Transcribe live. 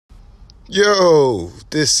Yo,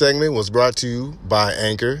 this segment was brought to you by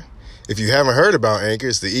Anchor. If you haven't heard about Anchor,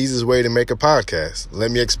 it's the easiest way to make a podcast.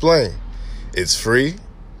 Let me explain. It's free.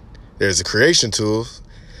 There's a creation tools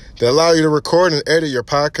that allow you to record and edit your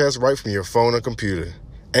podcast right from your phone or computer.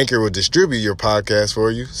 Anchor will distribute your podcast for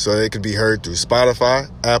you so that it can be heard through Spotify,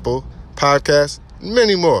 Apple, Podcasts, and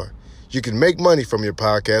many more. You can make money from your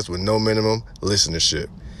podcast with no minimum listenership.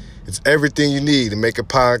 It's everything you need to make a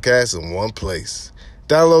podcast in one place.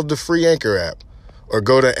 Download the free Anchor app or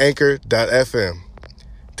go to anchor.fm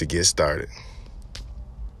to get started.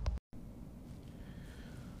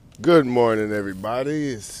 Good morning, everybody.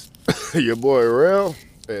 It's your boy, Rel,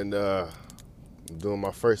 and I'm doing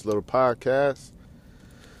my first little podcast.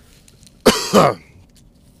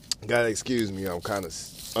 Gotta excuse me, I'm kind of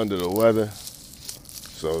under the weather,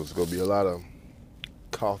 so it's going to be a lot of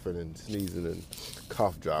coughing and sneezing and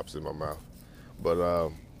cough drops in my mouth. But,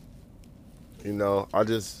 I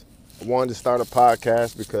just wanted to start a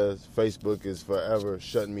podcast because Facebook is forever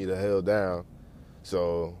shutting me the hell down.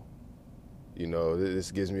 So,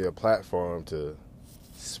 this gives me a platform to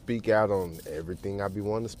speak out on everything I be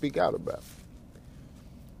wanting to speak out about.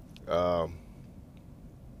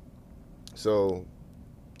 So,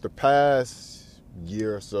 the past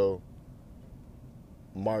year or so,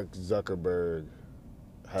 Mark Zuckerberg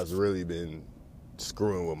has really been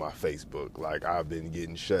screwing with my Facebook. Like, I've been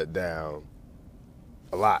getting shut down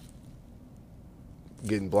a lot.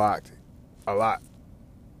 Getting blocked a lot.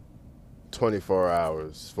 24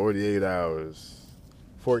 hours, 48 hours,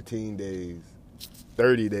 14 days,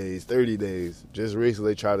 30 days. Just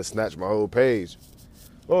recently tried to snatch my whole page.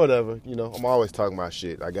 Or whatever, I'm always talking my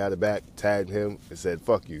shit. I got it back, tagged him, and said,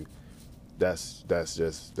 fuck you. That's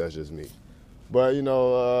just me. But, there's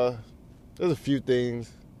a few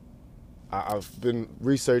things. I've been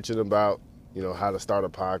researching about, how to start a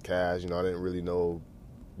podcast. I didn't really know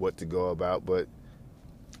what to go about, but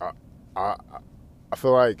I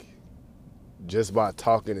feel like just by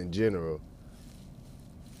talking in general,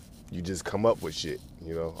 you just come up with shit,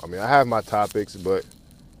 I have my topics, but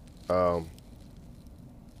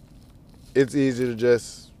it's easy to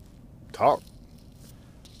just talk.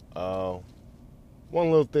 One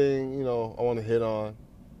little thing, I want to hit on,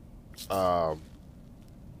 I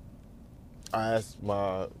asked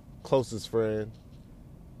my closest friend,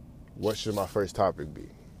 what should my first topic be?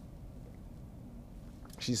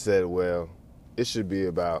 She said, well, it should be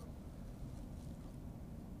about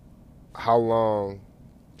how long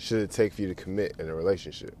should it take for you to commit in a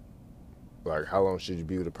relationship? Like, how long should you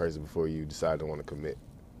be with a person before you decide to want to commit?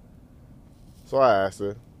 So I asked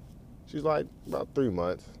her. She's like, about 3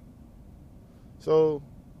 months. So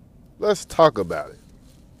let's talk about it.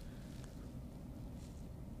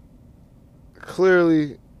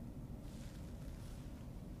 Clearly,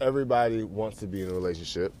 everybody wants to be in a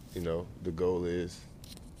relationship. The goal is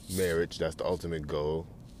marriage. That's the ultimate goal.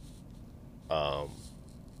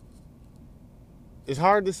 It's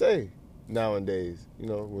hard to say nowadays.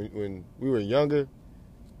 When we were younger,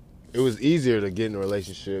 it was easier to get in a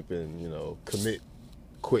relationship and, commit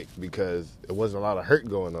quick because it wasn't a lot of hurt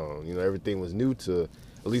going on. Everything was new to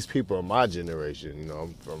at least people of my generation.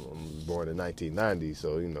 I'm born in 1990,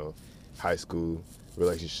 so, high school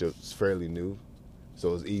relationships fairly new.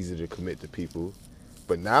 So it's easy to commit to people.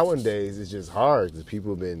 But nowadays, it's just hard because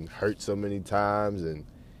people have been hurt so many times and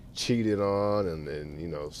cheated on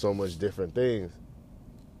and so much different things.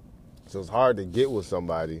 So it's hard to get with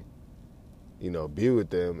somebody, be with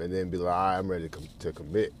them and then be like, I'm ready to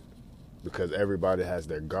commit because everybody has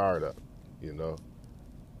their guard up,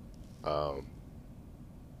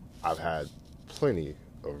 I've had plenty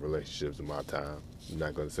of relationships in my time. I'm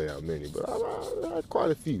not going to say how many, but I've had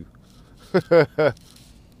quite a few.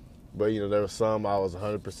 But, there were some I was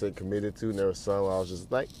 100% committed to, and there were some I was just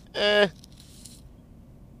like,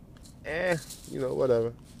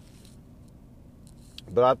 whatever.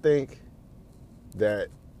 But I think that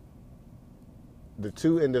the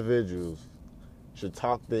two individuals should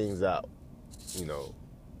talk things out,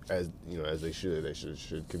 as they should. They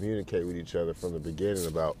should communicate with each other from the beginning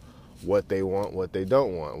about what they want, what they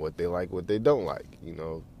don't want, what they like, what they don't like.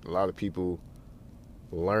 A lot of people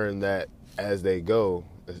learn that as they go.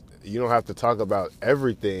 You don't have to talk about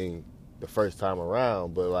everything the first time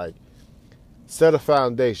around, but like set a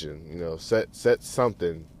foundation, set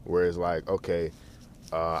something where it's like, okay,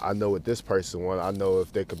 I know what this person wants. I know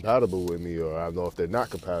if they're compatible with me or I know if they're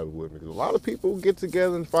not compatible with me. Because a lot of people get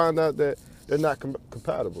together and find out that they're not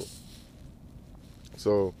compatible.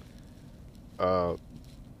 So that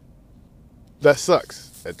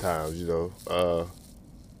sucks at times,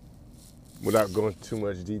 without going too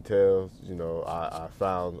much details, I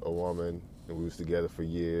found a woman and we was together for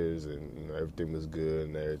years, and you know, everything was good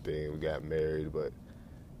and everything. We got married, but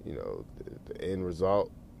you know, the end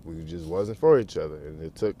result, we just wasn't for each other, and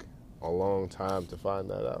it took a long time to find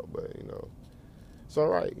that out. But you know, it's all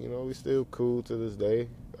right. You know, we still cool to this day.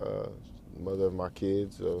 Mother of my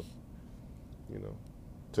kids, so you know,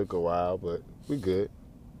 took a while, but we good.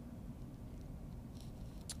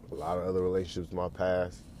 A lot of other relationships in my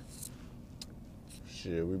past.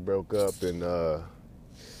 Shit, we broke up, and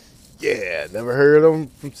yeah, never heard of them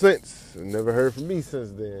from since. Never heard from me since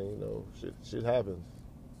then. You know, shit happens,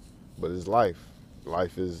 but it's life.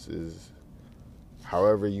 Life is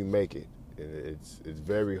however you make it, and it's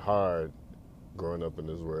very hard growing up in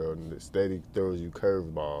this world, and it steady throws you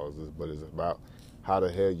curveballs. But it's about how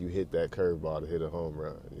the hell you hit that curveball to hit a home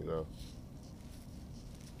run. You know,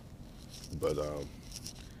 but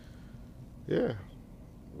yeah,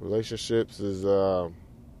 relationships is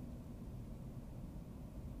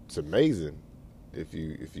it's amazing if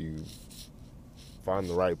you find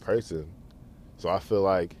the right person. So I feel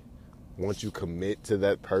like once you commit to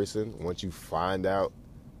that person, once you find out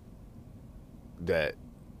that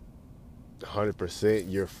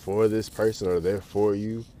 100% you're for this person or they're for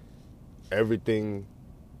you, everything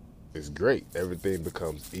is great. Everything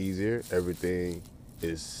becomes easier. Everything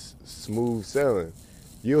is smooth sailing.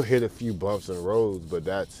 You'll hit a few bumps in the roads, but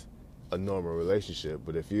that's a normal relationship.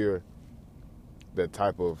 But if you're that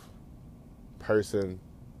type of person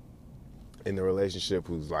in the relationship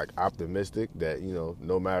who's like optimistic that, you know,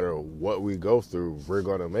 no matter what we go through, we're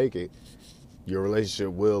going to make it, your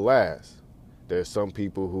relationship will last. There's some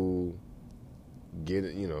people who get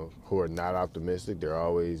it, you know, who are not optimistic. They're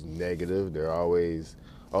always negative. They're always,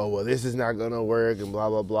 oh, well, this is not going to work and blah,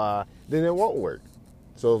 blah, blah. Then it won't work.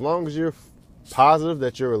 So as long as you're positive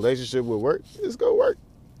that your relationship will work, it's going to work.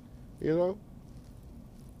 You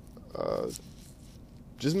know?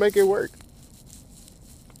 Just make it work.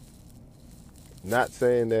 Not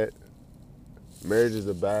saying that marriage is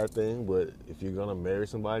a bad thing, but if you're going to marry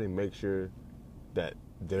somebody, make sure that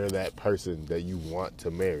they're that person that you want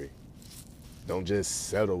to marry. Don't just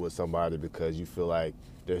settle with somebody because you feel like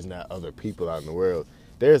there's not other people out in the world.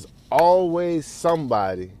 There's always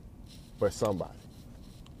somebody for somebody.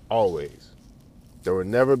 Always. There will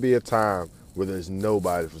never be a time where there's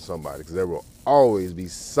nobody for somebody, because there will always be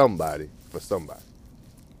somebody for somebody.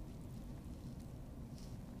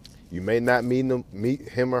 You may not meet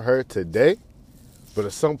him or her today, but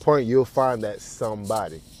at some point you'll find that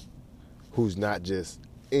somebody who's not just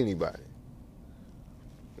anybody.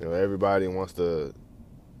 You know, everybody wants to,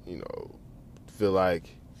 you know, feel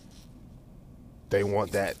like they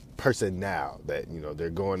want that person now, that, you know, they're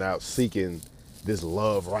going out seeking this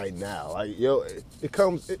love right now. Like, yo, it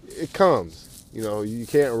comes. You know, you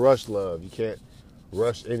can't rush love. You can't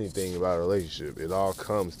rush anything about a relationship. It all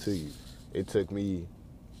comes to you. It took me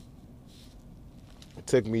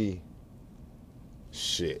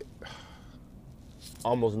shit,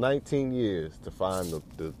 almost 19 years to find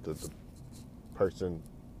the person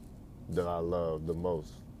that I love the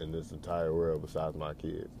most in this entire world besides my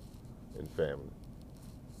kids and family.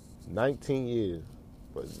 19 years,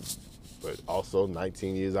 but also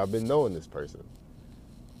 19 years I've been knowing this person.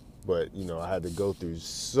 But, you know, I had to go through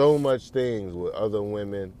so much things with other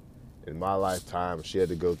women in my lifetime. She had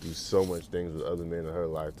to go through so much things with other men in her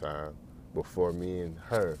lifetime before me and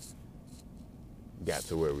her got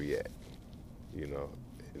to where we at, you know.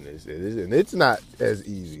 And it's not as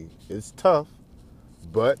easy. It's tough,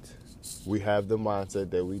 but we have the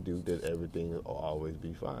mindset that we do, that everything will always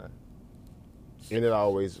be fine. And it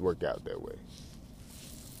always worked out that way.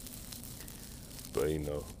 But, you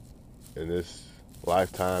know, in this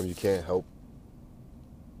lifetime, you can't help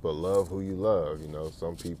but love who you love. You know,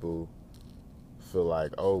 some people feel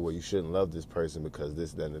like, oh, well, you shouldn't love this person because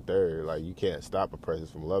this, that, and the third. Like, you can't stop a person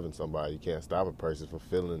from loving somebody. You can't stop a person from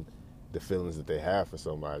feeling the feelings that they have for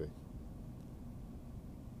somebody.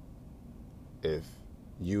 If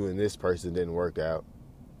you and this person didn't work out,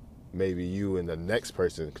 maybe you and the next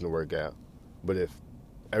person can work out. But if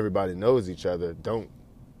everybody knows each other, don't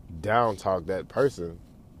down talk that person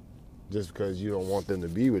just because you don't want them to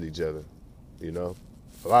be with each other. You know,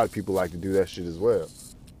 a lot of people like to do that shit as well.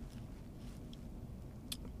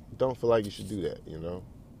 Don't feel like you should do that, you know.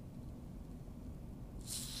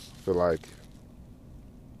 Feel like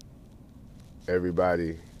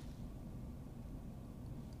everybody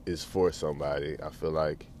is for somebody. I feel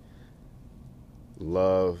like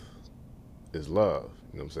love is love.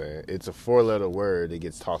 You know what I'm saying? It's a 4-letter word that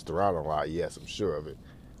gets tossed around a lot. Yes, I'm sure of it.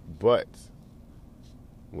 But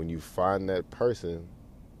when you find that person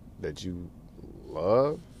that you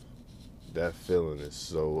love, that feeling is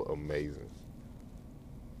so amazing.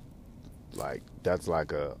 like that's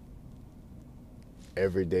like a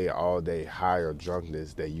everyday, all day high or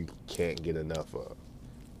drunkenness that you can't get enough of.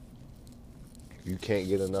 If you can't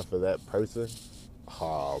get enough of that person,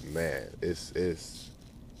 oh man, it's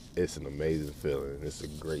an amazing feeling. It's a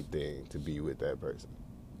great thing to be with that person.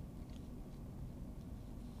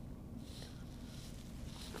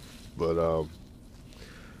 But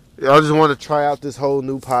I just want to try out this whole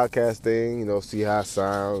new podcast thing, see how I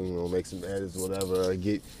sound, make some edits, whatever,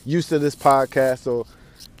 get used to this podcast. So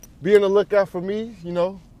be on the lookout for me,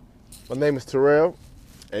 My name is Terrell,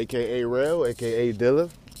 a.k.a. Rel, a.k.a. Dilla.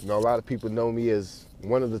 A lot of people know me as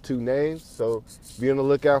one of the two names, so be on the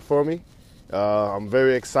lookout for me. I'm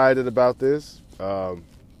very excited about this.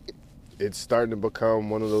 It's starting to become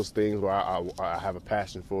one of those things where I have a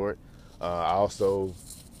passion for it. I also,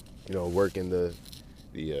 work in the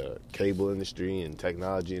cable industry and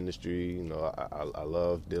technology industry. I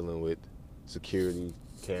love dealing with security,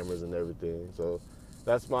 cameras and everything. So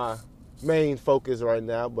that's my main focus right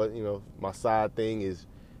now. But, my side thing is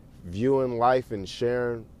viewing life and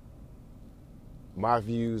sharing my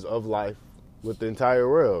views of life with the entire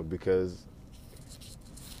world, because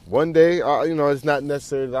one day, it's not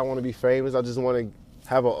necessarily that I want to be famous. I just want to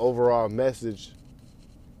have an overall message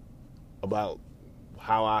about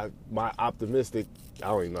how my optimistic, I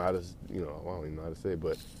don't even know how to say it,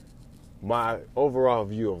 but my overall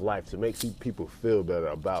view of life, to make people feel better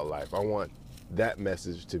about life. I want that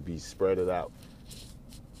message to be spreaded out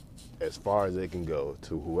as far as it can go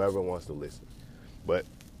to whoever wants to listen. But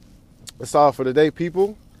that's all for today,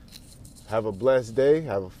 people. Have a blessed day.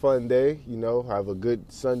 Have a fun day. Have a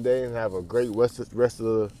good Sunday and have a great rest of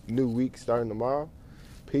the new week starting tomorrow.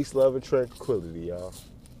 Peace, love, and tranquility, y'all.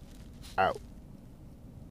 Out.